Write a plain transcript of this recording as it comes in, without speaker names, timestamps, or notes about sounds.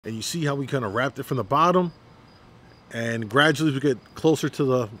And you see how we kind of wrapped it from the bottom, and gradually as we get closer to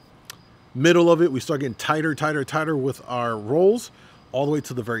the middle of it, we start getting tighter, tighter, tighter with our rolls all the way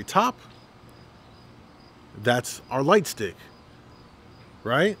to the very top. That's our light stick,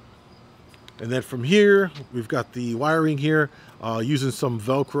 right? And then from here, we've got the wiring here, using some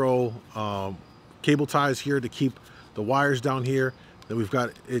Velcro cable ties here to keep the wires down here. Then we've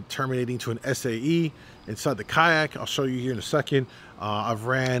got it terminating to an SAE inside the kayak. I'll show you here in a second. I've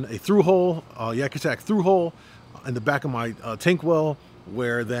ran a through hole, Yaker through hole in the back of my tank well,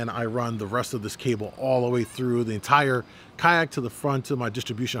 where then I run the rest of this cable all the way through the entire kayak to the front of my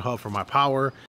distribution hub for my power.